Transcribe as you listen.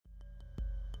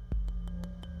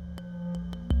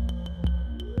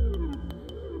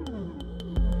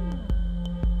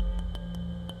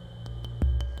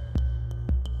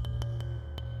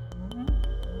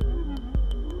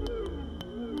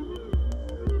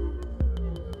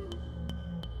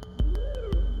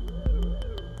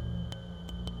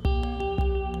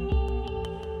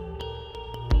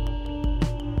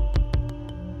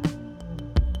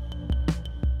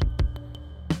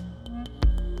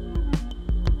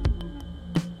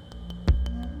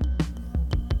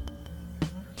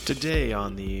Today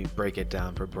on the Break It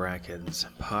Down for Brackens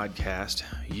podcast,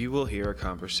 you will hear a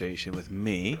conversation with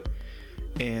me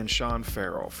and Sean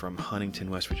Farrell from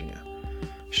Huntington, West Virginia.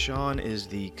 Sean is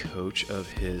the coach of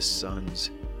his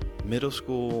son's middle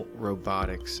school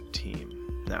robotics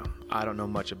team. Now, I don't know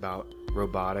much about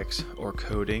robotics or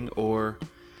coding or,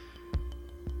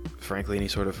 frankly, any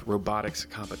sort of robotics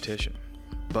competition,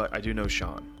 but I do know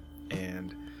Sean,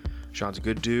 and Sean's a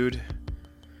good dude.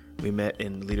 We met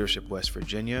in Leadership, West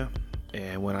Virginia,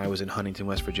 and when I was in Huntington,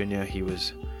 West Virginia, he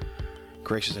was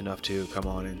gracious enough to come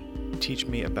on and teach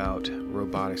me about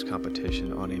robotics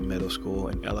competition on a middle school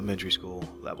and elementary school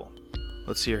level.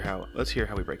 Let's hear how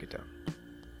we break it down.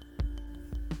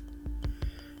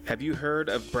 Have you heard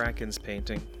of Brackens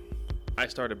Painting? I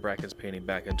started Brackens Painting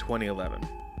back in 2011.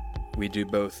 We do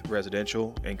both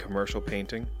residential and commercial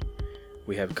painting.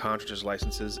 We have contractor's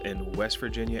licenses in West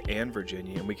Virginia and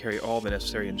Virginia, and we carry all the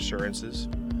necessary insurances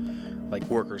like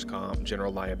workers' comp,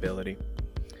 general liability.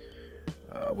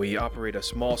 We operate a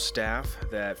small staff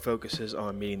that focuses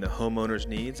on meeting the homeowner's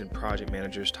needs and project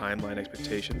managers' timeline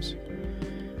expectations.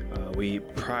 We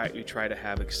try to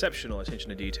have exceptional attention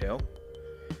to detail.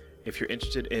 If you're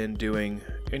interested in doing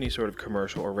any sort of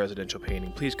commercial or residential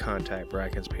painting, please contact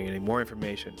Brackens Painting. More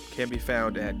information can be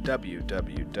found at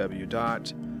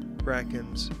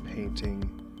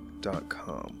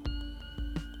www.brackenspainting.com.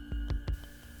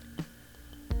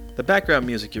 The background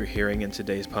music you're hearing in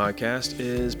today's podcast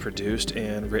is produced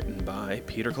and written by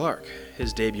Peter Clark.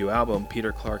 His debut album,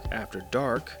 Peter Clark After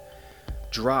Dark,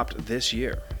 dropped this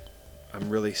year. I'm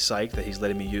really psyched that he's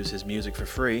letting me use his music for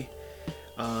free.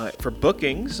 For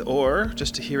bookings or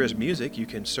just to hear his music, you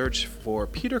can search for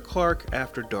Peter Clark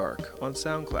After Dark on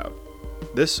SoundCloud.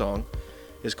 This song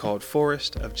is called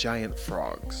Forest of Giant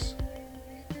Frogs.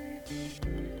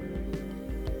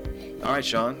 All right,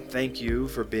 Sean, thank you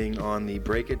for being on the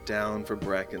Break It Down for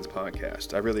Brackens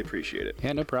podcast. I really appreciate it.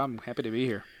 Yeah, no problem. Happy to be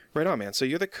here. Right on, man. So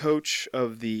you're the coach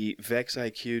of the VEX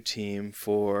IQ team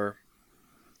for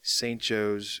St.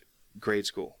 Joe's grade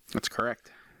school. That's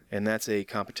correct. And that's a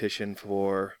competition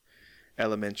for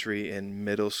elementary and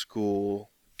middle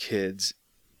school kids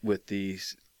with the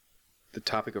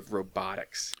topic of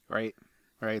robotics. Right.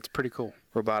 It's pretty cool.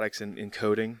 Robotics and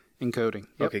coding? In coding.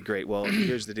 Yep. Okay, great. Well,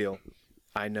 here's the deal.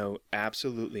 I know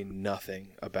absolutely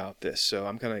nothing about this, so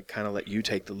I'm going to kind of let you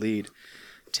take the lead.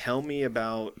 Tell me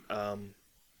about, tell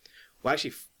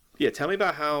me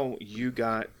about how you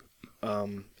got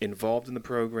involved in the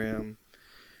program,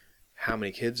 how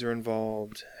many kids are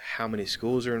involved, how many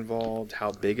schools are involved,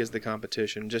 how big is the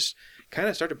competition. Just kind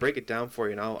of start to break it down for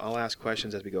you, and I'll ask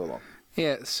questions as we go along.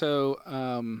 Yeah, so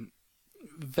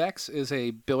VEX is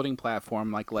a building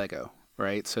platform like Lego,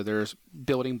 right? So there's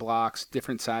building blocks,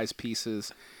 different size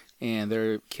pieces, and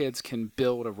their kids can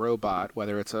build a robot,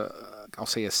 whether it's a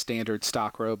standard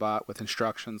stock robot with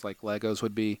instructions like Legos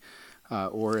would be,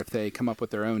 or if they come up with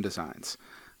their own designs.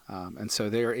 And so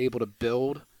they're able to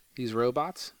build these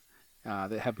robots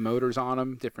that have motors on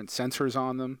them, different sensors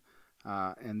on them,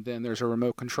 and then there's a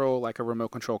remote control like a remote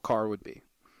control car would be.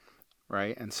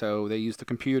 Right, and so they use the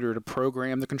computer to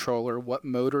program the controller, what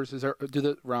motors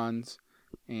it runs,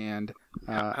 and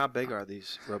how big are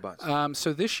these robots?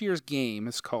 So this year's game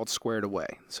is called Squared Away.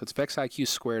 So it's VEX IQ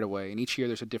Squared Away, and each year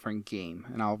there's a different game,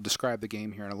 and I'll describe the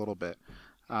game here in a little bit.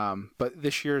 But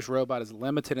this year's robot is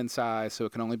limited in size, so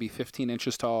it can only be 15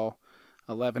 inches tall,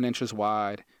 11 inches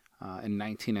wide, and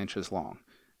 19 inches long.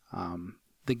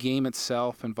 The game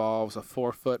itself involves a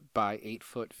 4-foot by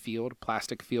 8-foot field,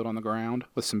 plastic field on the ground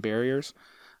with some barriers,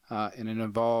 and it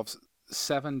involves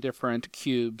 7 different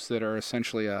cubes that are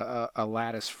essentially a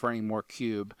lattice framework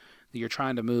cube that you're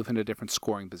trying to move into different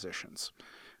scoring positions.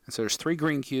 And so there's 3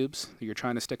 green cubes that you're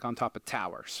trying to stick on top of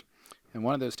towers, and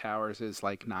one of those towers is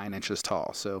like 9 inches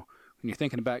tall. So when you're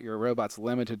thinking about your robot's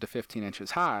limited to 15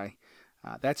 inches high,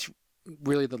 that's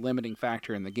really the limiting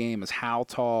factor in the game is how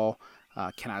tall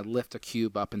can I lift a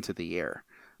cube up into the air?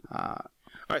 All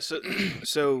right,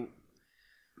 so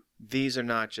these are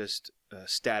not just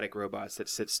static robots that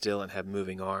sit still and have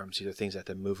moving arms. These are things that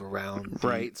move around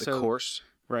the course.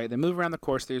 Right, they move around the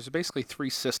course. There's basically 3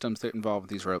 systems that involve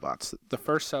these robots. The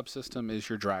first subsystem is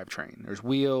your drivetrain. There's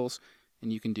wheels,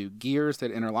 and you can do gears that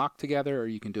interlock together, or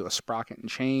you can do a sprocket and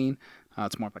chain.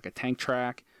 It's more like a tank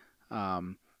track.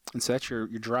 And so that's your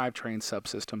drivetrain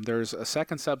subsystem. There's a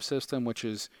second subsystem, which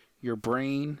is your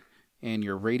brain and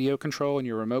your radio control and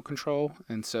your remote control.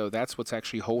 And so that's what's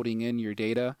actually holding in your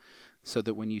data so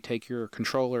that when you take your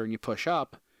controller and you push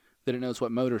up, that it knows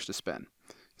what motors to spin.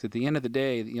 So at the end of the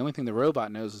day, the only thing the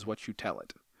robot knows is what you tell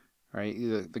it. right?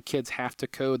 The kids have to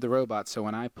code the robot. So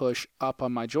when I push up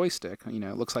on my joystick,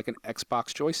 it looks like an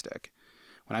Xbox joystick.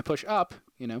 When I push up,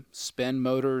 spin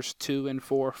motors 2 and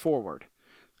 4 forward.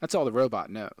 That's all the robot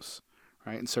knows,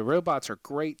 right? And so robots are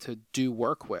great to do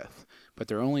work with, but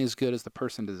they're only as good as the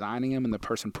person designing them and the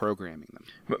person programming them.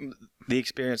 But the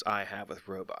experience I have with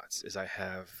robots is I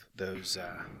have those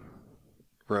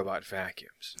robot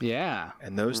vacuums. Yeah.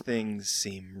 And those things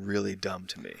seem really dumb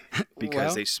to me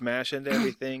because they smash into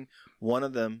everything. One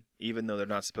of them, even though they're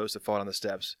not supposed to fall on the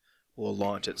steps, will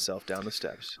launch itself down the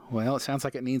steps. Well, it sounds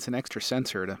like it needs an extra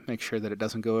sensor to make sure that it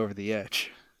doesn't go over the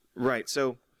edge. Right.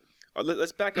 So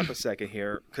let's back up a second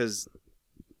here, because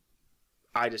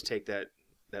I just take that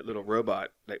little robot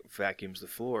that vacuums the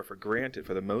floor for granted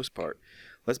for the most part.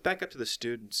 Let's back up to the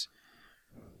students.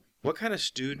 What kind of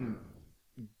student,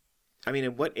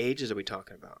 and what ages are we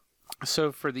talking about?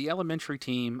 So for the elementary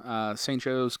team, St.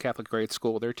 Joe's Catholic Grade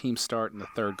School, their teams start in the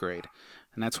 3rd grade.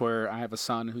 And that's where I have a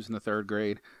son who's in the 3rd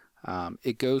grade.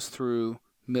 It goes through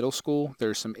middle school.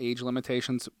 There's some age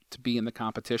limitations to be in the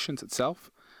competitions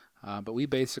itself. But we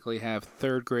basically have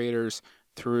 3rd graders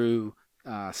through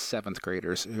 7th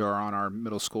graders who are on our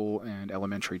middle school and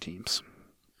elementary teams.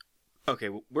 Okay,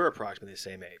 we're approximately the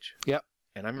same age. Yep.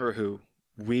 And I remember who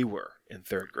we were in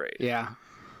 3rd grade. Yeah.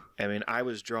 I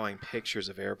was drawing pictures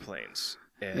of airplanes.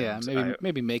 And yeah,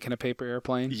 maybe making a paper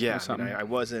airplane. Yeah, or something. I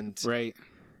wasn't. Right.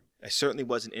 I certainly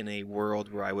wasn't in a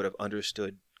world where I would have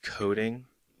understood coding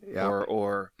Yeah.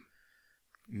 or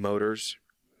motors.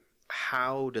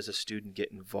 How does a student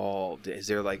get involved? Is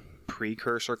there like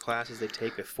precursor classes they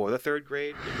take before the 3rd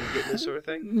grade and get this sort of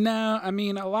thing? No,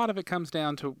 a lot of it comes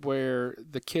down to where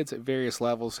the kids at various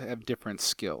levels have different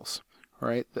skills,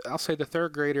 right? I'll say the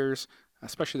 3rd graders,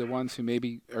 especially the ones who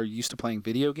maybe are used to playing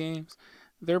video games,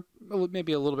 they're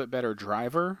maybe a little bit better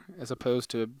driver as opposed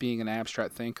to being an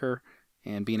abstract thinker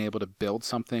and being able to build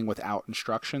something without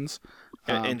instructions.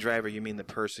 And driver, you mean the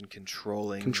person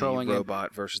controlling the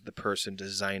robot versus the person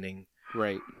designing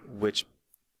which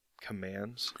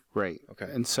commands? Right. Okay.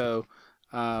 And so,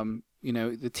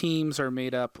 the teams are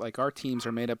made up, like our teams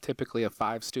are made up typically of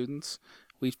 5 students.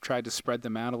 We've tried to spread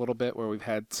them out a little bit where we've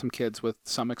had some kids with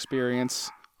some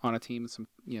experience on a team, some,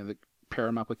 that pair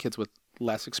them up with kids with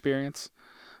less experience.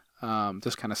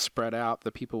 Just kind of spread out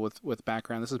the people with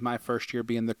background. This is my first year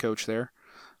being the coach there.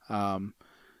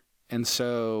 And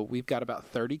so we've got about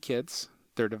 30 kids.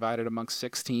 They're divided amongst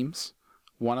 6 teams.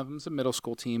 One of them's a middle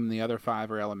school team, and the other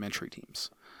 5 are elementary teams.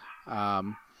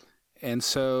 And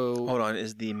so... Hold on.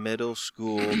 Is the middle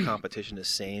school competition the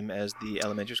same as the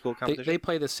elementary school competition? They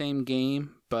play the same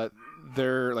game, but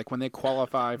they're like when they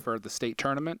qualify for the state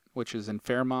tournament, which is in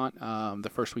Fairmont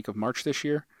the first week of March this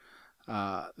year,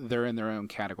 they're in their own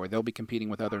category. They'll be competing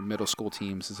with other middle school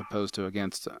teams as opposed to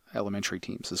against elementary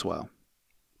teams as well.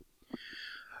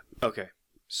 Okay.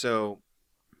 So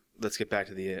let's get back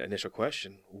to the initial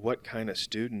question. What kind of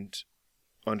student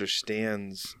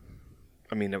understands...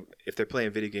 if they're playing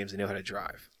video games, they know how to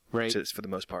drive. Right. For the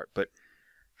most part. But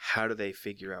how do they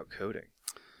figure out coding?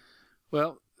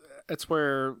 Well, that's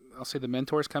where I'll say the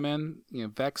mentors come in.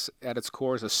 VEX at its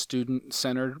core is a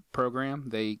student-centered program.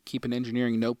 They keep an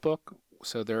engineering notebook,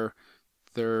 so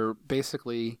they're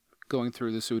basically going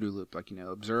through this OODA loop,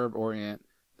 observe, orient,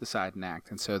 decide, and act.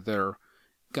 And so they're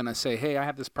going to say, hey, I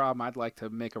have this problem. I'd like to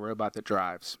make a robot that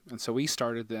drives. And so we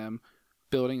started them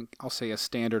building, I'll say, a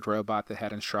standard robot that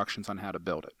had instructions on how to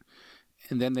build it.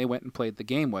 And then they went and played the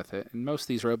game with it. And most of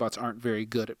these robots aren't very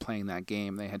good at playing that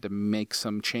game. They had to make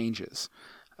some changes.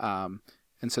 And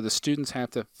so the students have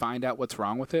to find out what's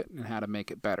wrong with it and how to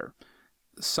make it better.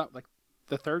 Like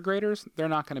the 3rd graders, they're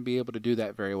not going to be able to do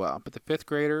that very well. But the 5th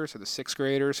graders or the 6th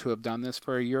graders who have done this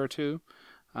for a year or two,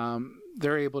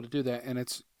 they're able to do that. And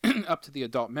it's up to the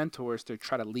adult mentors to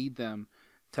try to lead them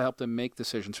to help them make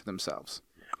decisions for themselves.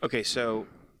 Okay, so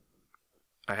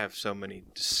I have so many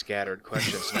scattered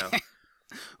questions now.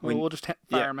 We'll just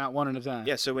fire them out one at a time.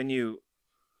 Yeah, so when you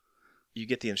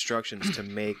get the instructions to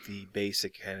make the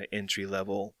basic kind of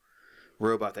entry-level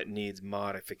robot that needs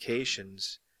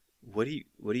modifications, what are you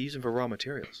using for raw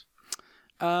materials?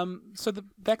 So the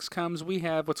VEX comes, we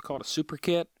have what's called a super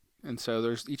kit. And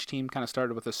so each team kind of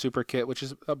started with a super kit, which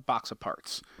is a box of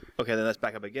parts. Okay, then let's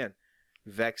back up again.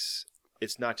 VEX,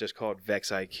 it's not just called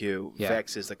VEX IQ. Yeah.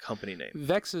 VEX is the company name.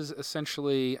 VEX is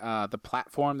essentially the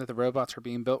platform that the robots are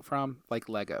being built from, like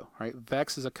Lego, right?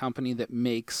 VEX is a company that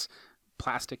makes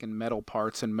plastic and metal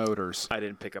parts and motors. I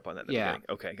didn't pick up on that in the beginning.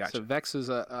 Okay, gotcha. So VEX is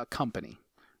a company,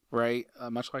 right?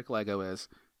 Much like Lego is.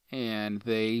 And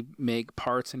they make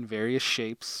parts in various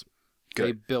shapes. Good.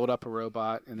 They build up a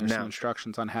robot, and there's some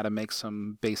instructions on how to make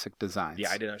some basic designs. Yeah,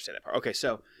 I didn't understand that part. Okay,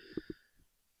 so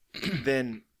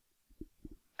then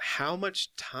how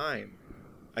much time,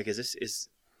 I guess this is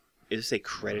is this a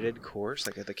credited course?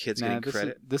 Like, are the kids Now, getting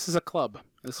credit? This is a club.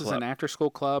 This is an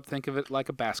after-school club. Think of it like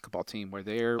a basketball team where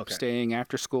they're staying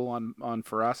after school on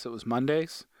for us, it was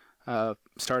Mondays,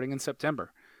 starting in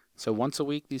September. So once a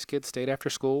week, these kids stayed after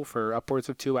school for upwards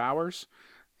of 2 hours.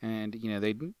 And,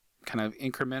 they kind of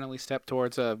incrementally step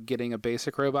towards getting a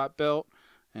basic robot built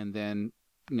and then,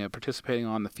 participating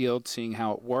on the field, seeing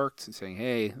how it worked and saying,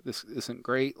 hey, this isn't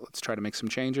great. Let's try to make some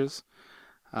changes.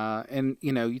 And,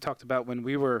 you talked about when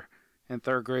we were in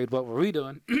third grade, what were we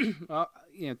doing? Well,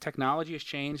 technology has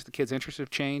changed. The kids' interests have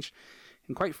changed.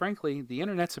 And quite frankly, the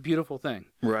internet's a beautiful thing.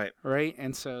 Right. Right.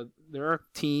 And so there are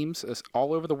teams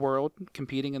all over the world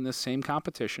competing in this same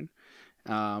competition.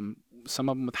 Some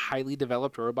of them with highly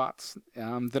developed robots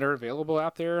that are available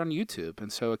out there on YouTube.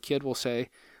 And so a kid will say,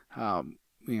 one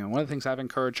of the things I've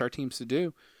encouraged our teams to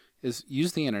do is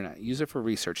use the internet, use it for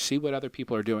research, see what other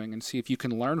people are doing, and see if you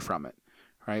can learn from it.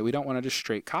 Right? We don't want to just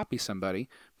straight copy somebody,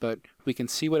 but we can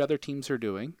see what other teams are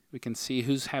doing. We can see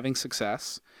who's having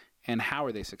success and how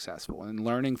are they successful, and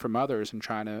learning from others and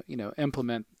trying to,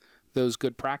 implement those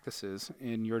good practices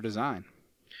in your design.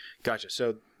 Gotcha.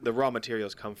 So the raw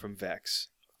materials come from Vex.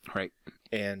 Right.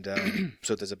 And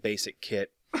so there's a basic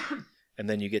kit, and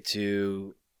then you get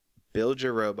to build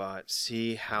your robot,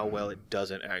 see how well it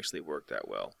doesn't actually work that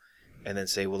well, and then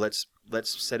say, well, let's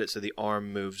set it so the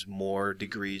arm moves more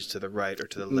degrees to the right or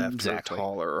to the left, exactly, or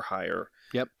taller or higher.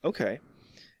 Yep. Okay.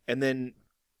 And then,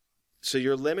 so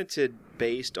you're limited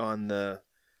based on the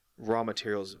raw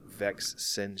materials Vex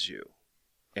sends you.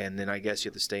 And then I guess you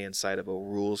have to stay inside of a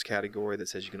rules category that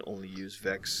says you can only use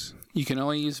Vex. You can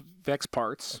only use Vex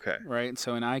parts. Okay. Right.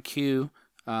 So in IQ,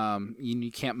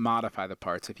 you can't modify the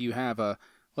parts. If you have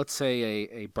let's say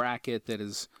a bracket that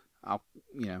is,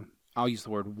 I'll use the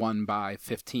word 1 by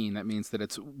 15. That means that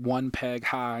it's 1 peg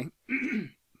high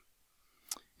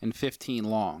and 15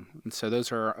 long. And so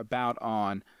those are about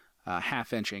on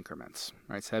half-inch increments,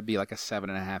 right? So that'd be like a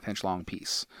 7.5-inch long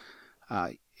piece.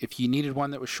 If you needed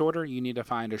one that was shorter, you need to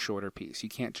find a shorter piece. You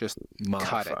can't just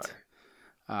cut it.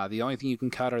 The only thing you can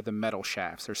cut are the metal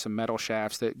shafts. There's some metal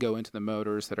shafts that go into the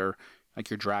motors that are like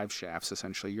your drive shafts,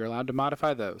 essentially. You're allowed to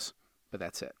modify those, but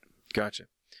that's it. Gotcha.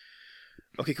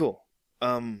 Okay, cool.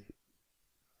 Okay,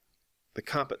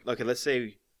 let's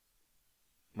say,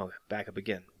 well, back up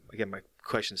again. Again, my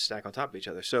questions stack on top of each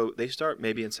other. So they start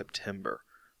maybe in September,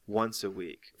 once a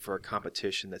week, for a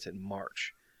competition that's in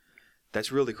March.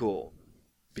 That's really cool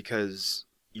because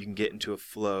you can get into a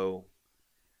flow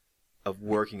of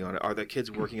working on it. Are the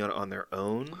kids working on it on their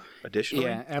own additionally?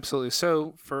 Yeah, absolutely.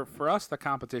 So for us, the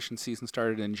competition season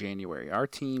started in January. Our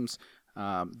teams,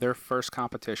 their first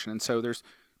competition, and so there's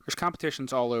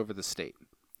competitions all over the state,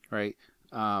 right?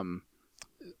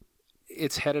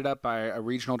 It's headed up by a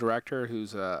regional director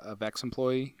who's a Vex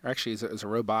employee, or actually is a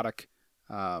robotic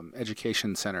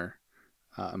education center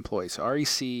employee. So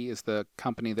REC is the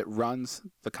company that runs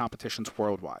the competitions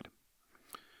worldwide,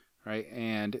 right?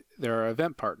 And there are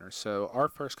event partners. So our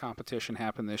first competition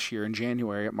happened this year in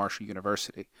January at Marshall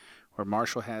University, where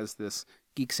Marshall has this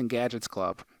Geeks and Gadgets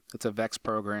Club. It's a Vex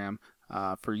program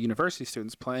for university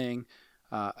students playing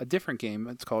a different game.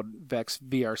 It's called Vex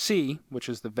VRC, which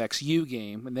is the Vex U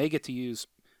game, and they get to use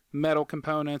metal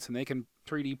components and they can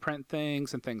 3D print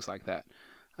things and things like that.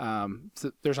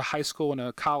 So there's a high school and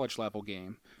a college level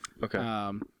game. Okay.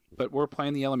 But we're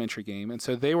playing the elementary game, and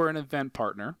so they were an event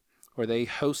partner where they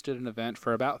hosted an event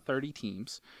for about 30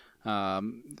 teams.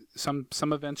 Some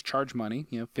events charge money,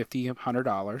 $50,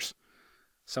 $100.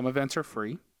 Some events are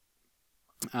free.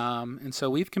 And so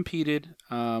we've competed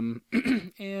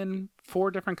in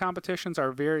 4 different competitions.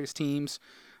 Our various teams,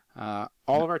 all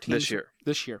of our teams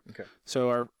this year. Okay.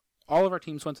 So all of our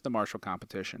teams went to the Marshall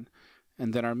competition,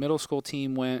 and then our middle school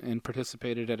team went and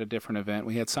participated at a different event.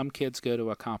 We had some kids go to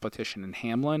a competition in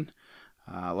Hamlin.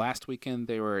 Last weekend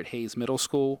they were at Hayes Middle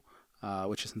School,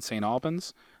 which is in St.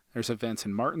 Albans. There's events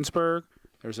in Martinsburg.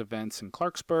 There's events in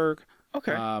Clarksburg.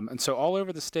 Okay. And so all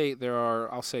over the state, there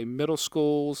are, I'll say, middle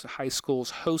schools, high schools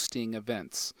hosting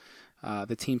events.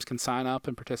 The teams can sign up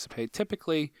and participate.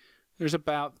 Typically, there's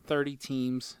about 30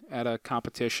 teams at a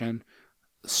competition.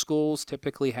 Schools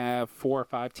typically have 4 or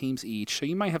 5 teams each. So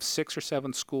you might have 6 or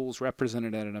 7 schools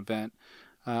represented at an event.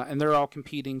 And they're all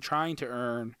competing, trying to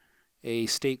earn a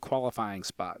state qualifying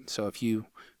spot. So if you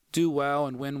do well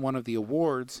and win one of the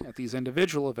awards at these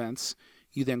individual events,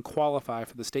 you then qualify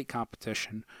for the state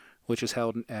competition, which is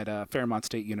held at Fairmont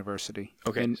State University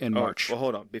in March. Well,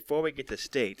 hold on. Before we get to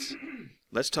states,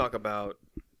 let's talk about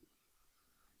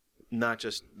not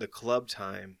just the club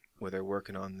time where they're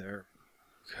working on their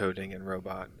coding and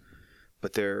robot,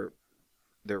 but their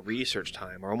research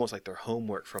time, or almost like their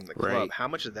homework from the club. Right. How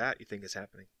much of that you think is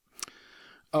happening?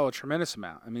 Oh, a tremendous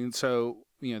amount. I mean, so,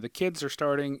 the kids are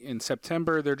starting in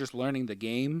September. They're just learning the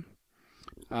game.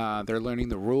 They're learning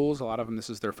the rules. A lot of them, this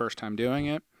is their first time doing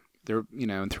it.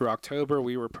 And through October,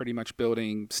 we were pretty much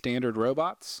building standard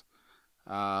robots.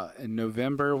 In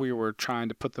November, we were trying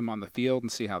to put them on the field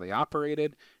and see how they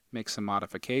operated, make some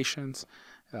modifications.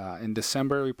 In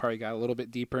December, we probably got a little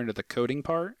bit deeper into the coding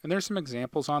part. And there's some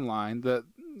examples online that,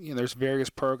 there's various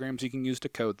programs you can use to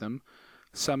code them.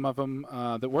 Some of them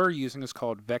that we're using is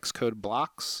called VEX Code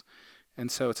Blocks. And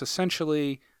so it's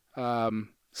essentially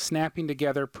snapping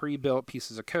together pre-built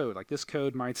pieces of code. Like this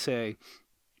code might say,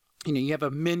 you have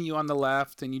a menu on the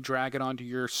left and you drag it onto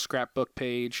your scrapbook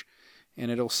page and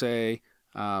it'll say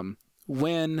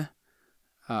when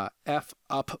F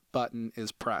up button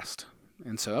is pressed.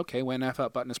 And so, okay, when F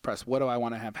up button is pressed, what do I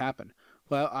want to have happen?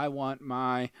 Well, I want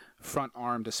my front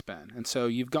arm to spin. And so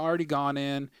you've already gone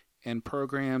in and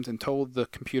programmed and told the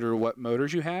computer what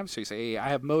motors you have. So you say, hey, I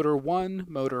have motor 1,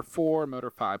 motor 4,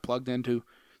 motor 5 plugged into,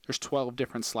 there's 12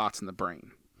 different slots in the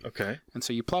brain. Okay. And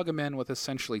so you plug them in with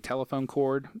essentially telephone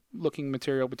cord looking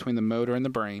material between the motor and the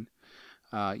brain.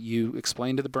 You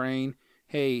explain to the brain,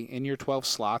 hey, in your 12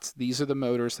 slots, these are the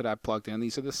motors that I plugged in.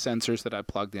 These are the sensors that I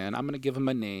plugged in. I'm going to give them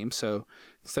a name. So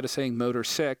instead of saying motor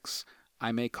 6,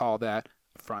 I may call that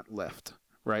front lift,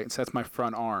 right? So that's my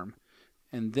front arm.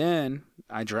 And then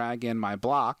I drag in my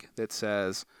block that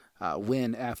says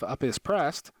when F up is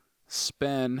pressed,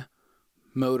 spin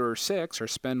motor 6 or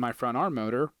spin my front arm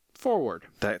motor forward.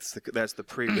 That's the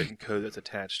pre-written code that's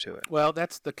attached to it. Well,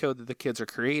 that's the code that the kids are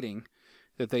creating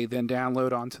that they then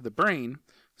download onto the brain.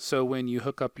 So when you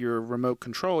hook up your remote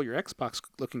control, your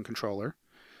Xbox-looking controller,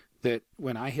 that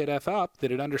when I hit F up,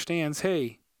 that it understands,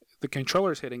 hey, the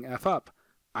controller's hitting F up.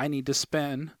 I need to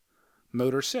spin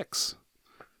motor 6.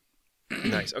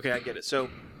 Nice. Okay, I get it. So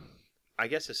I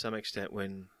guess to some extent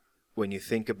when you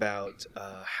think about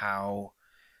how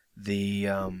the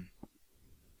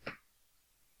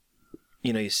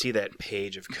you see that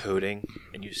page of coding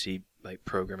and you see like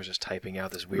programmers just typing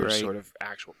out this weird sort of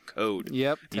actual code.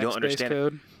 Yep. You don't understand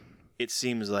code. It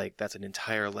seems like that's an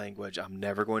entire language I'm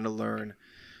never going to learn.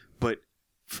 But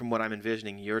from what I'm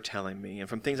envisioning you're telling me, and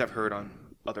from things I've heard on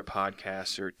other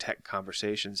podcasts or tech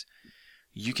conversations,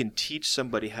 you can teach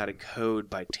somebody how to code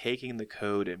by taking the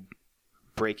code and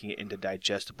breaking it into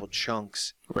digestible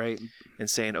chunks. Right. And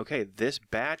saying, okay, this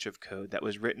batch of code that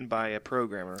was written by a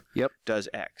programmer does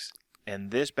X.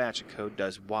 And this batch of code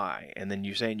does Y. And then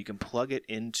you're saying you can plug it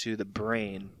into the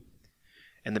brain,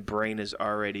 and the brain has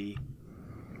already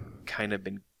kind of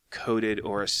been coded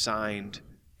or assigned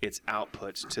its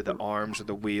outputs to the arms or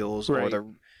the wheels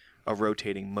or a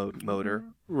rotating motor.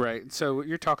 Right. So what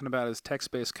you're talking about is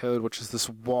text-based code, which is this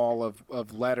wall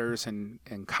of letters and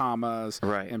commas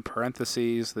and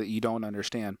parentheses that you don't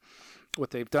understand.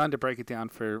 What they've done to break it down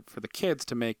for the kids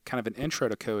to make kind of an intro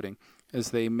to coding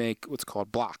is they make what's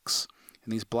called blocks.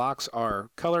 And these blocks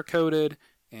are color-coded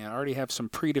and already have some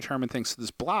predetermined things. So this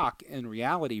block, in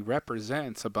reality,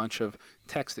 represents a bunch of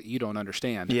text that you don't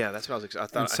understand. Yeah, that's what I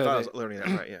thought I was learning that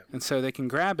right, yeah. And so they can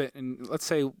grab it, and let's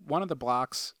say one of the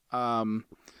blocks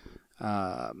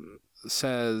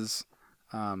says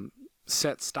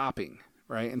set stopping,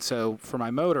 right? And so for my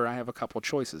motor, I have a couple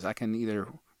choices. I can either,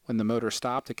 when the motor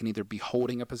stopped, it can either be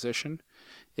holding a position,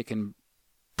 it can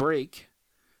brake.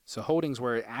 So holding is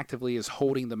where it actively is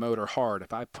holding the motor hard.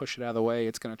 If I push it out of the way,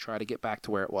 it's going to try to get back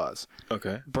to where it was.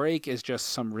 Okay. Brake is just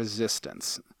some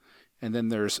resistance. And then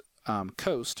there's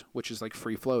coast, which is like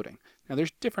free floating. Now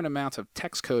there's different amounts of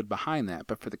text code behind that,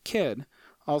 but for the kid,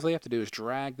 all they have to do is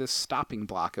drag this stopping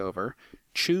block over,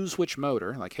 choose which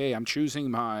motor, like, hey, I'm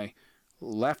choosing my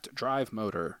left drive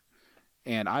motor,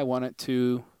 and I want it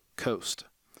to coast.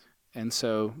 And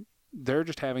so they're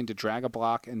just having to drag a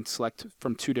block and select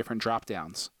from two different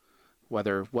drop-downs,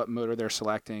 what motor they're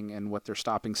selecting and what their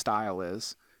stopping style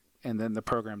is, and then the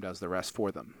program does the rest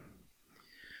for them.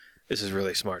 This is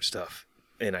really smart stuff,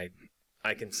 and I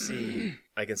can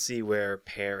see where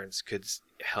parents could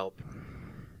help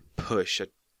push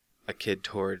a kid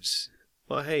towards,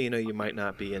 well, hey, you might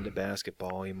not be into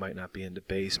basketball, you might not be into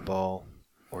baseball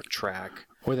or track,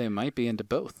 or they might be into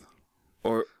both.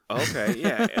 Or okay,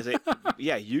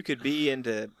 yeah, you could be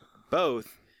into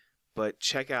both, but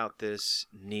check out this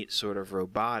neat sort of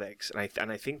robotics,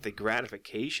 and I think the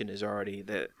gratification is already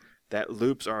that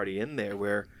loop's already in there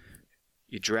where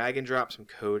you drag and drop some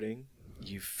coding,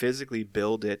 you physically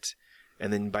build it,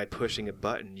 and then by pushing a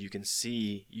button, you can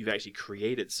see you've actually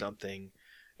created something,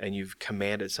 and you've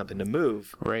commanded something to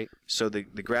move. Right. So the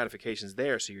gratification's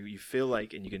there, so you feel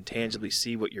like, and you can tangibly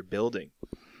see what you're building.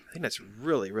 I think that's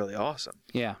really, really awesome.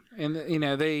 Yeah, and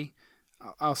they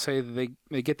I'll say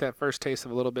they get that first taste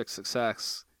of a little bit of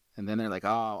success, and then they're like,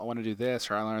 oh, I want to do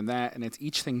this or I learned that, and it's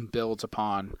each thing builds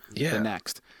upon the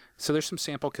next. So there's some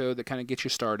sample code that kind of gets you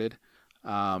started.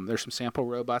 There's some sample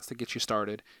robots that get you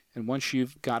started, and once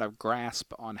you've got a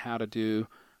grasp on how to do,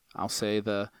 I'll say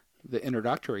the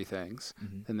introductory things,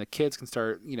 then the kids can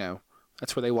start,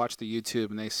 that's where they watch the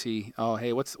YouTube and they see, oh,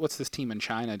 hey, what's this team in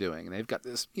China doing? And they've got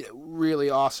this,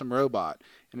 really awesome robot,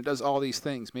 and it does all these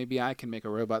things. Maybe I can make a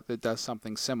robot that does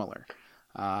something similar.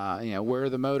 Where are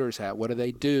the motors at? What do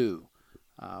they do?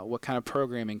 What kind of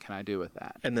programming can I do with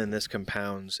that? And then this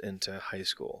compounds into high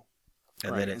school,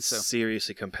 and then it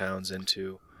seriously compounds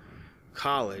into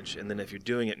college. And then if you're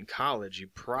doing it in college, you're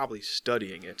probably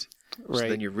studying it. Right. So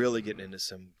then you're really getting into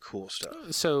some cool stuff.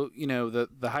 So,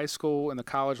 the high school and the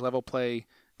college level play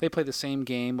the same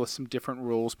game with some different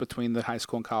rules between the high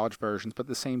school and college versions, but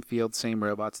the same field, same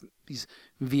robots, these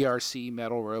VRC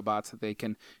metal robots that they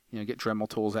can, get Dremel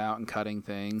tools out and cutting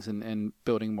things and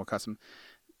building more custom.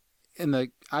 In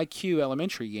the IQ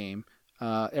elementary game,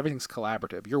 everything's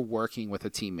collaborative. You're working with a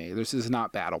teammate. This is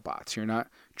not battle bots. You're not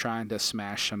trying to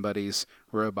smash somebody's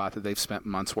robot that they've spent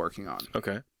months working on.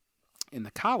 Okay. In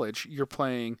the college, you're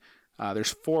playing,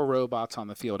 there's 4 robots on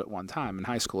the field at one time, in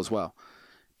high school as well.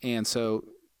 And so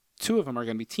 2 of them are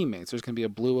going to be teammates. There's going to be a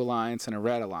blue alliance and a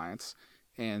red alliance.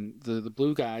 And the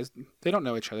blue guys, they don't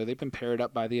know each other. They've been paired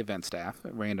up by the event staff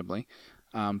randomly.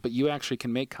 But you actually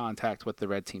can make contact with the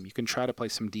red team. You can try to play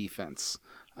some defense.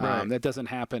 Right. That doesn't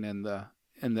happen in the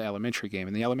elementary game.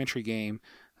 In the elementary game,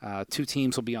 2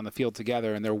 teams will be on the field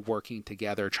together, and they're working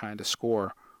together trying to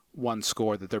score one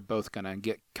score that they're both going to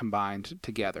get combined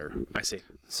together. I see.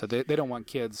 So they don't want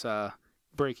kids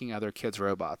breaking other kids'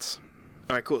 robots.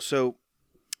 All right, cool. So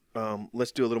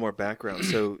let's do a little more background.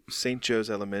 So St. Joe's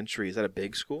Elementary, is that a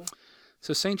big school?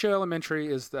 So St. Joe Elementary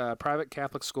is the private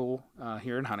Catholic school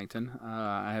here in Huntington.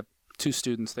 I have 2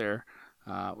 students there.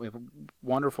 We have a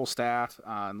wonderful staff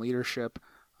and leadership.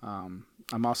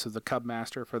 I'm also the Cub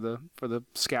Master for the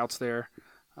Scouts there.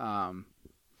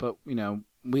 But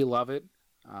we love it.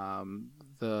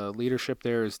 The leadership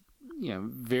there is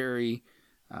very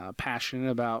passionate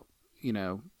about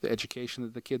the education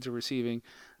that the kids are receiving.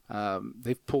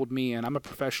 They've pulled me in. I'm a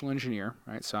professional engineer,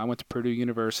 right? So I went to Purdue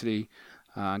University,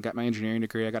 got my engineering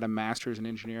degree. I got a master's in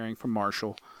engineering from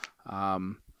Marshall,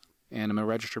 and I'm a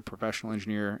registered professional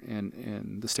engineer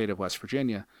in the state of West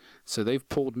Virginia. So they've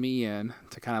pulled me in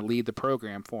to kind of lead the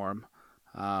program for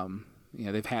them.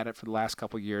 They've had it for the last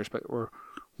couple of years, but we're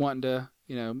wanting to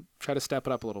try to step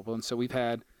it up a little bit. And so we've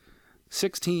had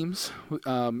 6 teams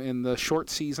in the short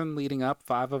season leading up.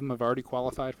 5 of them have already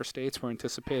qualified for states. We're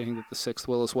anticipating that the 6th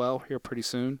will as well here pretty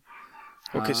soon.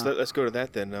 Okay, so let's go to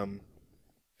that then.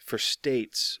 For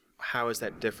states, how is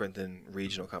that different than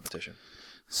regional competition?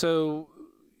 So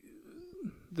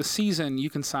the season, you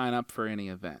can sign up for any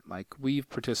event. Like we've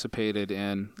participated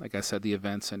in, like I said, the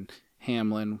events in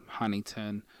Hamlin,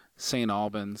 Huntington, St.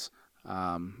 Albans,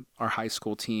 our high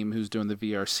school team who's doing the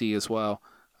VRC as well.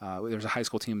 There's a high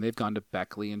school team. They've gone to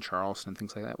Beckley and Charleston,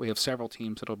 things like that. We have several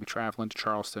teams that will be traveling to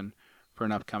Charleston for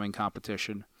an upcoming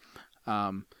competition.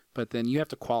 But then you have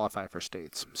to qualify for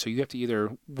states. So you have to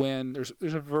either win. There's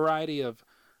a variety of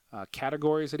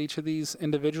categories at each of these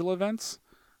individual events.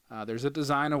 There's a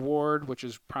design award, which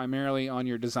is primarily on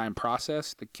your design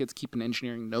process. The kids keep an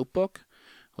engineering notebook,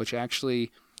 which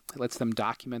actually lets them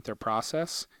document their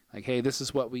process. Like, hey, this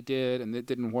is what we did, and it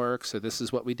didn't work, so this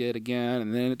is what we did again,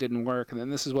 and then it didn't work, and then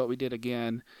this is what we did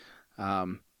again.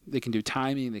 They can do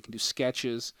timing, they can do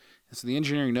sketches. And so the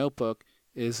engineering notebook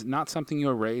is not something you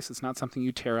erase. It's not something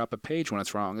you tear up a page when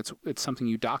it's wrong. It's something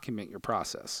you document your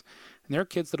process. And there are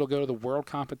kids that will go to the world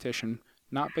competition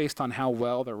not based on how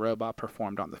well their robot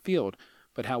performed on the field,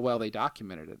 but how well they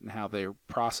documented it and how their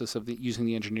process of using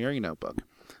the engineering notebook.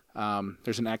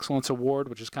 There's an excellence award,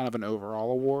 which is kind of an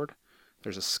overall award.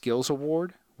 There's a skills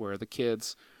award where the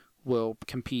kids will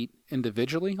compete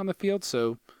individually on the field.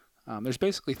 So there's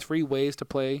basically 3 ways to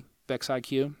play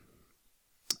VexIQ.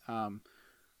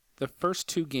 The first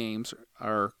 2 games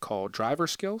are called driver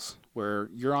skills, where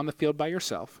you're on the field by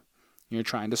yourself. And you're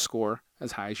trying to score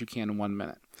as high as you can in 1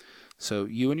 minute. So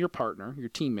you and your partner, your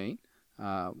teammate,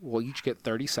 will each get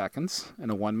 30 seconds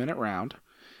in a 1-minute round.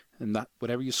 And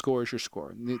whatever you score is your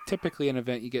score. Typically, in an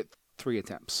event, you get 3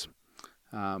 attempts.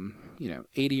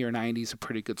 80 or 90 is a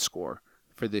pretty good score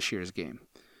for this year's game.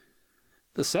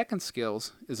 The second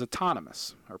skills is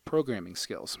autonomous, or programming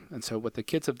skills. And so what the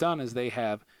kids have done is they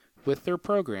have, with their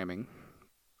programming,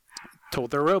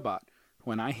 told their robot,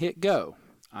 when I hit go,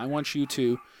 I want you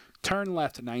to turn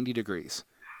left 90 degrees,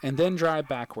 and then drive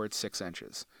backwards 6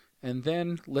 inches, and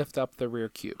then lift up the rear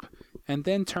cube. and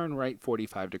then turn right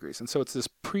 45 degrees. And so it's this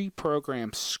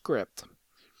pre-programmed script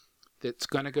that's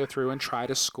going to go through and try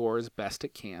to score as best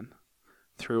it can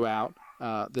throughout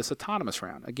this autonomous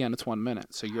round. Again, it's 1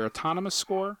 minute. So your autonomous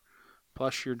score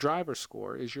plus your driver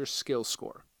score is your skill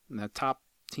score. And the top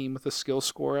team with the skill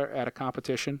score at a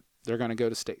competition, they're going to go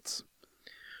to states.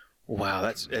 Wow,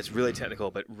 that's really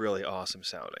technical, but really awesome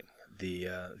sounding. The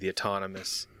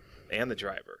autonomous and the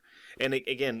driver. And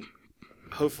again,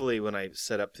 hopefully when I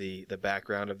set up the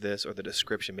background of this or the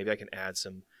description, maybe I can add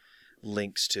some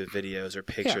links to videos or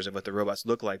pictures of what the robots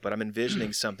look like. But I'm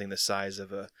envisioning something the size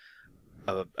of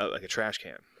like a trash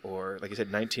can, or like you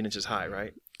said, 19 inches high,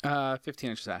 right?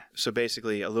 15 inches high. So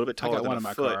basically, a little bit taller I got than one a in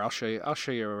my foot. car. I'll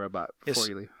show you a robot before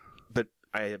you leave. But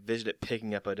I envisioned it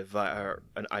picking up an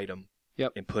item,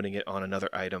 and putting it on another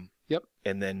item,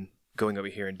 and then going over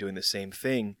here and doing the same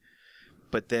thing.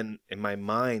 But then in my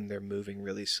mind, they're moving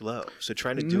really slow. So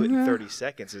trying to do it in 30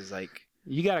 seconds is like...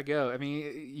 You got to go. I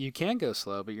mean, you can go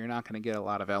slow, but you're not going to get a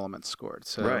lot of elements scored.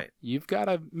 So you've got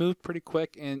to move pretty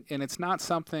quick. And it's not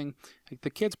something... Like the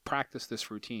kids practice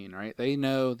this routine, right? They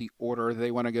know the order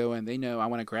they want to go in. They know, I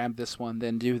want to grab this one,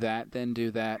 then do that, then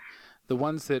do that. The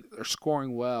ones that are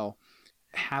scoring well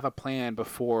have a plan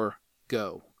before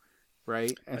go,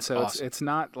 right? And that's so awesome. It's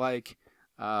not like...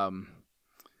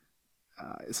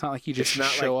 it's not like you just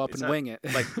show up and wing it.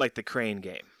 like the crane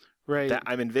game. Right.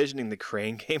 I'm envisioning the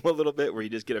crane game a little bit where you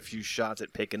just get a few shots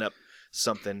at picking up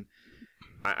something.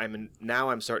 Now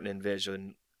I'm starting to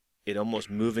envision it almost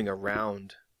moving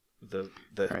around the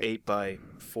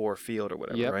 8x4 field or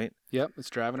whatever, right? Yep, it's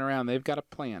driving around. They've got a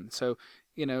plan. So,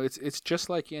 it's just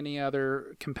like any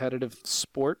other competitive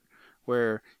sport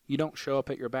where you don't show up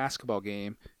at your basketball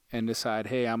game and decide,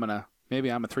 hey,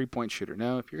 maybe I'm a three-point shooter.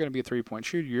 No, if you're going to be a three-point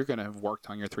shooter, you're going to have worked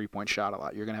on your three-point shot a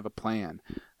lot. You're going to have a plan.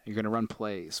 You're going to run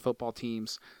plays. Football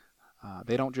teams,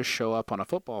 they don't just show up on a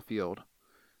football field.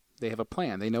 They have a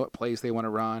plan. They know what plays they want to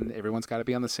run. Everyone's got to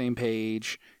be on the same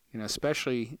page,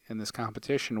 especially in this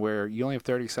competition where you only have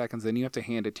 30 seconds, then you have to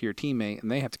hand it to your teammate, and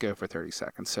they have to go for 30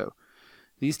 seconds. So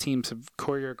these teams have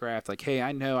choreographed like, hey,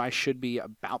 I know I should be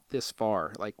about this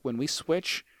far. Like when we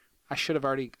switch, I should have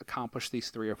already accomplished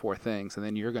these 3 or 4 things, and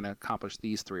then you're going to accomplish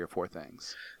these 3 or 4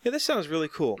 things. Yeah, this sounds really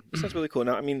cool.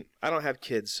 Now, I mean, I don't have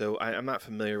kids, so I'm not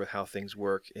familiar with how things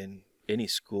work in any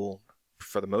school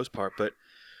for the most part, but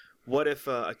what if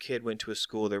a kid went to a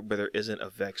school where there isn't a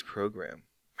VEX program?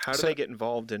 How do they get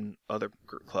involved in other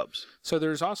clubs? So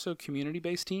there's also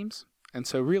community-based teams, and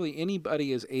so really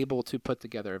anybody is able to put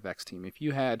together a VEX team. If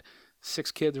you had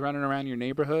 6 kids running around your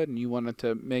neighborhood and you wanted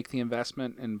to make the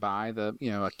investment and buy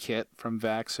a kit from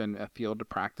VEX and a field to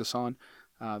practice on,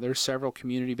 there's several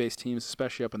community-based teams,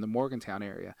 especially up in the Morgantown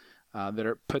area, that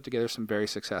are put together some very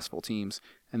successful teams,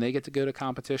 and they get to go to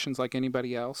competitions like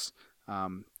anybody else.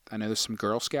 I know there's some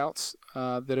Girl Scouts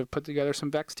that have put together some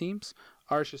VEX teams.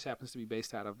 Ours just happens to be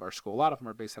based out of our school. A lot of them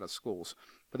are based out of schools,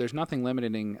 but there's nothing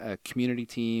limiting a community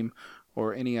team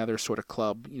or any other sort of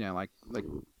club, like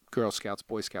Girl Scouts,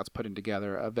 Boy Scouts putting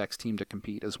together a VEX team to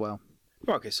compete as well.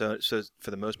 Okay, so for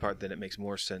the most part, then it makes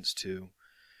more sense to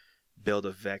build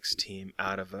a VEX team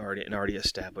out of an already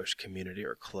established community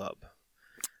or club.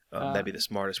 That'd be the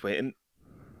smartest way. And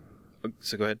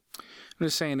so go ahead. I'm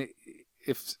just saying,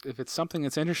 if it's something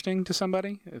that's interesting to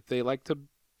somebody, if they like to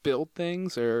build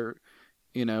things or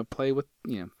play with,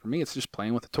 for me, it's just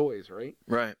playing with the toys, right?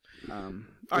 Right.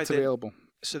 It's available.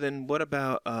 So then, what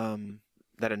about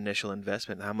that initial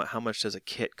investment? How much does a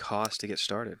kit cost to get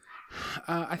started?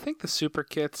 I think the super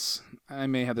kits, I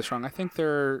may have this wrong, I think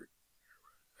they're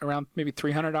around maybe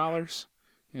 $300,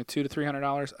 $200 to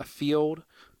 $300 a field.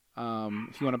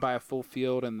 If you want to buy a full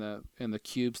field and the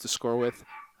cubes to score with,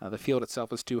 the field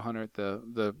itself is $200.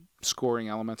 The scoring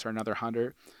elements are another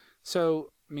 $100.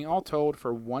 So I mean, all told,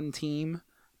 for one team,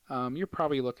 you're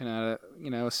probably looking at a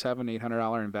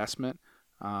 $700-800 investment,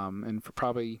 and for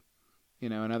probably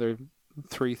another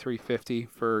 $350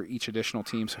 for each additional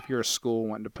team. So if you're a school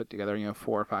wanting to put together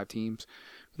 4 or 5 teams,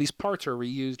 these parts are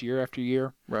reused year after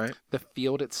year. Right. The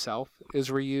field itself is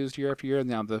reused year after year.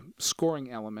 Now the scoring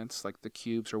elements, like the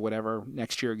cubes or whatever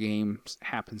next year game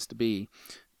happens to be,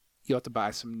 you have to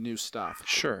buy some new stuff.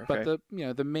 Sure. But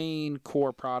the main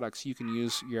core products you can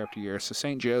use year after year. So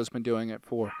St. Joe's been doing it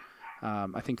for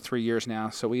I think 3 years now.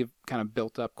 So we've kind of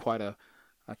built up quite a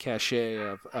cachet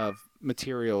of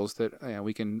materials that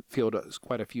we can field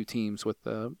quite a few teams with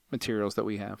the materials that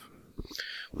we have.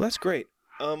 Well, that's great.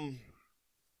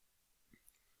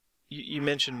 You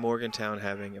mentioned Morgantown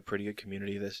having a pretty good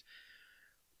community.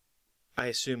 I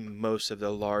assume most of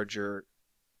the larger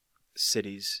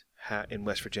cities in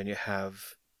West Virginia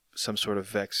have some sort of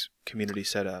VEX community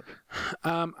set up?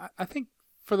 I think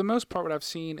for the most part, what I've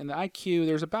seen in the IQ,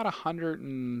 there's about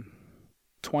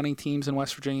 120 teams in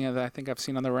West Virginia that I think I've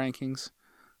seen on the rankings.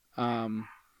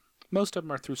 Most of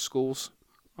them are through schools.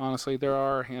 Honestly, there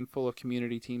are a handful of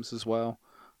community teams as well.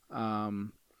 I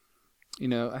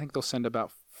think they'll send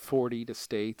about 40 to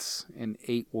states, and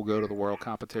 8 will go to the World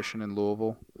competition in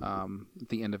Louisville at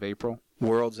the end of April.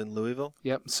 Worlds in Louisville?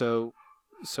 Yep. So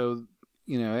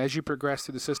as you progress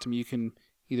through the system, you can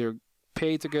either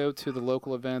pay to go to the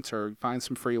local events or find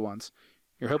some free ones.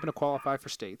 You're hoping to qualify for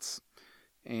states.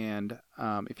 And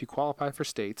if you qualify for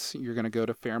states, you're going to go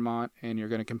to Fairmont and you're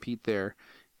going to compete there.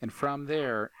 And from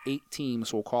there, 8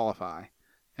 teams will qualify,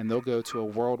 and they'll go to a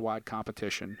worldwide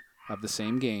competition of the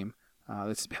same game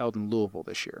that's held in Louisville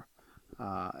this year.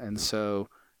 And so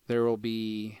there will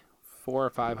be 400 or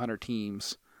 500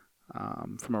 teams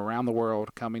from around the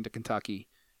world coming to Kentucky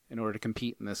in order to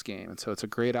compete in this game. And so it's a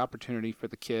great opportunity for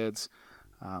the kids.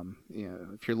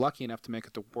 If you're lucky enough to make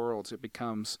it to Worlds, it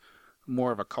becomes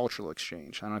more of a cultural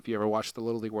exchange. I don't know if you ever watched the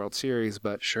Little League World Series,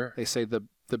 but sure. They say the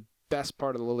best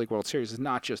part of the Little League World Series is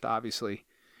not just obviously,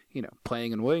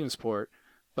 playing in Williamsport,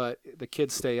 but the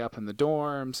kids stay up in the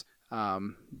dorms.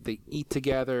 They eat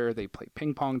together. They play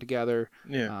ping pong together.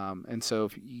 Yeah. And so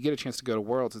if you get a chance to go to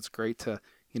Worlds, it's great to,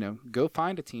 go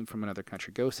find a team from another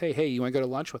country. Go say, hey, you want to go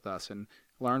to lunch with us and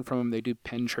learn from them. They do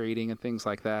pen trading and things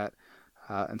like that.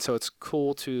 And so it's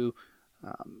cool to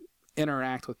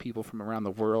interact with people from around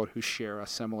the world who share a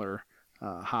similar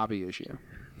hobby as you.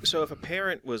 So if a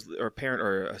parent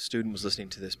or a student was listening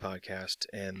to this podcast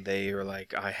and they are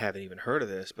like, I haven't even heard of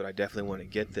this, but I definitely want to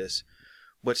get this,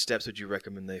 what steps would you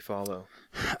recommend they follow?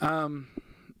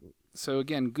 So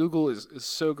again, Google is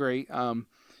so great.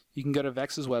 You can go to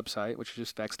VEX's website, which is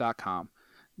just vex.com.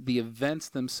 The events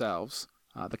themselves,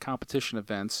 the competition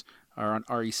events, are on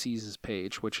REC's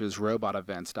page, which is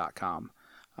robotevents.com.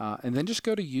 And then just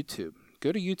go to YouTube.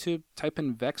 Go to YouTube, type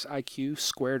in VEX IQ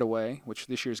Squared Away, which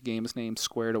this year's game is named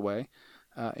Squared Away,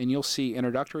 and you'll see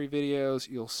introductory videos,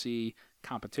 you'll see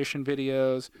competition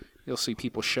videos, you'll see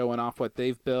people showing off what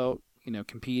they've built,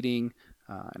 competing,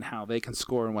 and how they can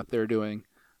score and what they're doing.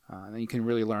 And then you can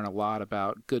really learn a lot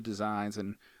about good designs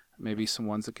and maybe some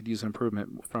ones that could use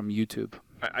improvement from YouTube.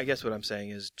 I guess what I'm saying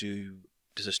is,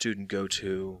 does a student go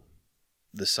to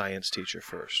the science teacher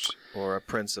first, or a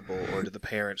principal, or do the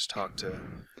parents talk to?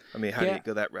 I mean, how do you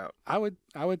go that route? I would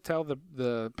tell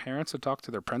the parents to talk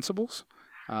to their principals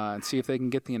and see if they can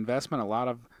get the investment. A lot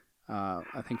of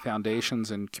I think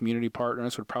foundations and community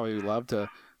partners would probably love to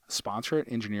sponsor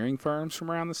it. Engineering firms from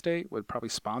around the state would probably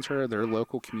sponsor their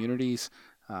local communities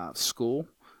school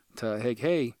to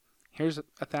hey, here's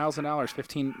 $1,000,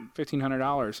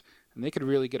 $1,500, and they could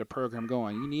really get a program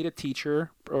going. You need a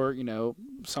teacher or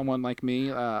someone like me,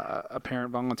 a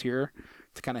parent volunteer,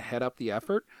 to kind of head up the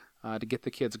effort to get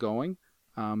the kids going.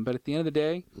 But at the end of the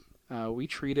day, we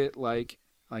treat it like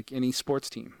any sports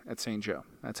team at St. Joe.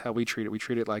 That's how we treat it. We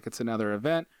treat it like it's another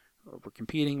event. We're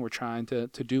competing. We're trying to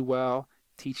do well,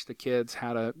 teach the kids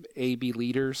how to be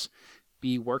leaders,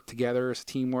 work together as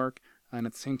teamwork, and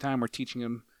at the same time, we're teaching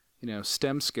them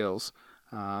STEM skills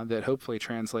that hopefully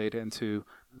translate into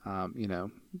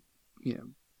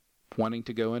wanting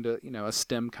to go into a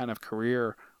STEM kind of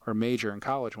career or major in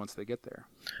college once they get there.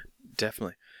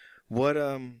 Definitely. What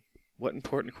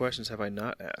important questions have I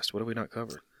not asked? What have we not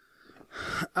covered?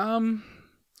 I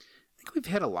think we've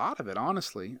hit a lot of it,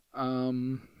 honestly.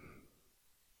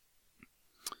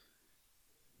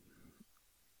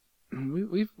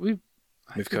 We've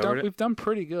done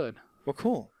pretty good. Well,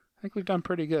 cool. I think we've done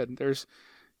pretty good. There's,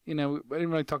 I didn't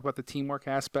really talk about the teamwork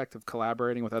aspect of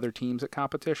collaborating with other teams at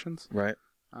competitions. Right.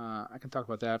 I can talk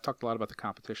about that. I've talked a lot about the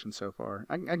competition so far.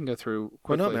 I can go through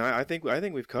quickly. Well, no, man, I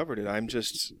think we've covered it. I'm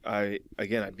just,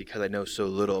 because I know so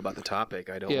little about the topic,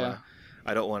 I don't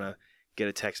want to get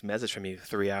a text message from you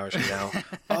 3 hours from now.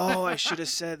 Oh, I should have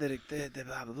said that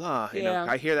blah blah blah.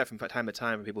 I hear that from time to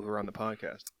time from people who are on the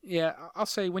podcast. Yeah, I'll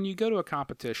say when you go to a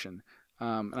competition,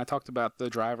 and I talked about the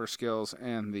driver skills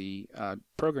and the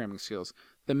programming skills,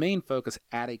 the main focus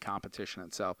at a competition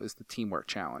itself is the teamwork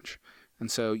challenge. And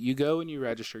so you go and you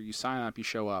register, you sign up, you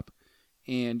show up,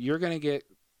 and you're going to get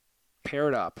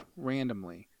paired up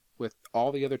randomly with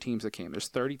all the other teams that came. There's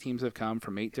 30 teams that have come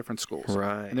from 8 different schools.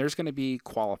 Right. And there's going to be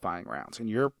qualifying rounds. And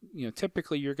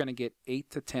typically you're going to get 8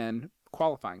 to 10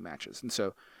 qualifying matches. And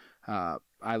so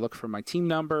I look for my team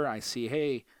number. I see,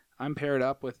 hey, I'm paired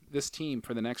up with this team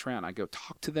for the next round. I go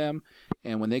talk to them.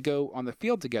 And when they go on the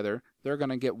field together, they're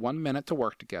going to get 1 minute to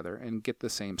work together and get the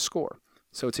same score.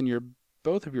 So it's in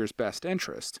both of your best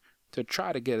interest to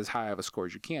try to get as high of a score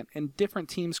as you can. And different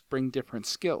teams bring different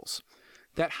skills.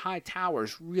 that high tower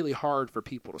is really hard for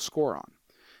people to score on.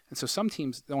 And so some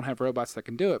teams don't have robots that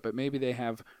can do it, but maybe they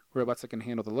have robots that can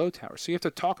handle the low tower. So you have to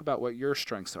talk about what your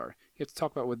strengths are. You have to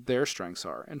talk about what their strengths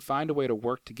are and find a way to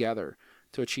work together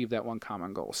to achieve that one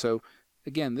common goal. So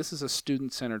again, this is a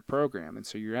student-centered program, and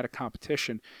so you're at a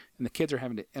competition, and the kids are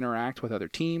having to interact with other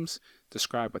teams,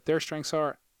 describe what their strengths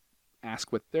are,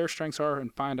 ask what their strengths are,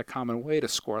 and find a common way to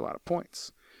score a lot of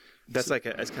points. That's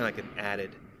kind of like an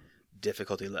added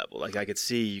difficulty level. Like I could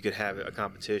see you could have a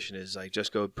competition is like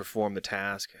just go perform the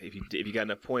task. If you got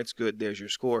enough points, good, there's your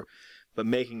score. But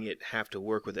making it have to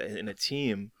work with it in a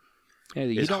team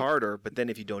is harder. But then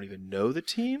if you don't even know the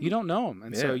team, you don't know them,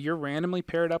 and so you're randomly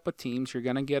paired up with teams. You're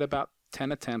going to get about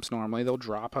 10 attempts normally. They'll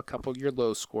drop a couple of your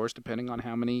low scores depending on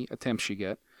how many attempts you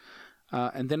get,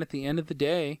 and then at the end of the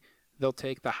day, they'll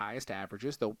take the highest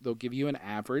averages. They'll give you an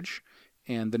average.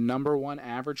 And the number one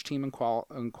average team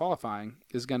in qualifying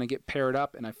is going to get paired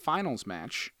up in a finals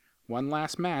match, one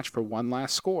last match for one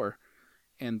last score.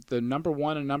 And the number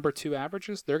one and number two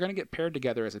averages, they're going to get paired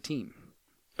together as a team.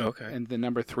 Okay. And the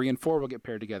number 3 and 4 will get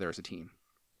paired together as a team.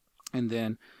 And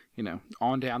then,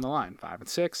 on down the line, 5 and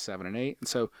 6, 7 and 8. And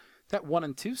so that 1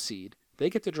 and 2 seed,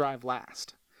 they get to drive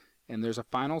last. And there's a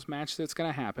finals match that's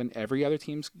going to happen. Every other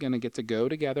team's going to get to go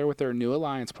together with their new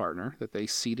alliance partner that they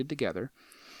seeded together.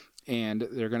 And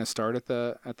they're going to start at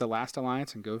the last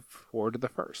alliance and go forward to the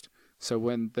first. So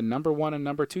when the number 1 and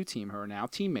number 2 team, who are now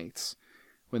teammates,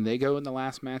 when they go in the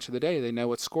last match of the day, they know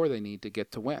what score they need to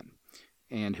get to win.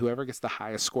 And whoever gets the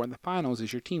highest score in the finals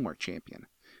is your teamwork champion.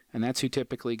 And that's who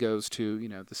typically goes to,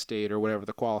 the state or whatever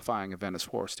the qualifying event is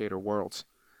for, state or worlds.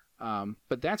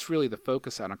 But that's really the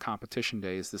focus on a competition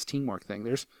day is this teamwork thing.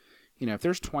 There's, if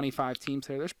there's 25 teams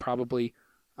there's probably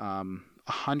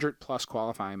 100 plus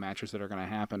qualifying matches that are going to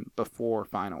happen before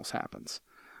finals happens.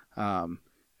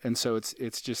 And so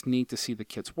it's just neat to see the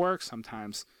kids work.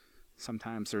 Sometimes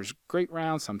there's great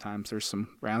rounds. Sometimes there's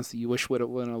some rounds that you wish would have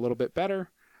went a little bit better.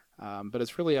 But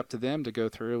it's really up to them to go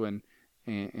through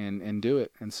and do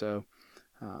it. And so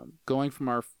going from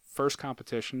our first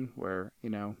competition where,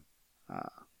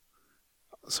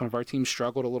 some of our teams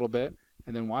struggled a little bit,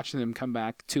 and then watching them come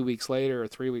back 2 weeks later or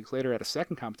 3 weeks later at a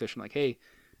second competition, like, hey,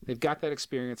 they've got that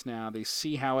experience now. They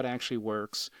see how it actually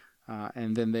works,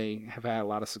 and then they have had a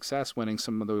lot of success winning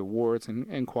some of the awards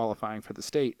and qualifying for the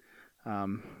state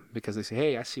because they say,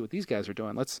 hey, I see what these guys are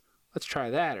doing. Let's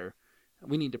try that, or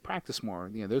we need to practice more.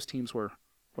 Those teams were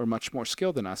much more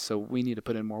skilled than us, so we need to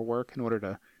put in more work in order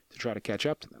to try to catch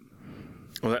up to them.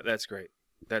 Well, that's great.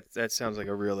 That sounds like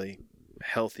a really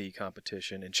healthy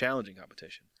competition and challenging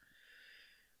competition.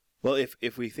 Well,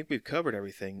 if we think we've covered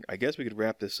everything, I guess we could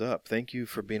wrap this up. Thank you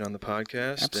for being on the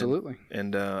podcast. Absolutely.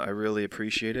 And I really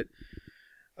appreciate it.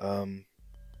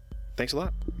 Thanks a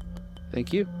lot.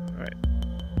 Thank you. All right.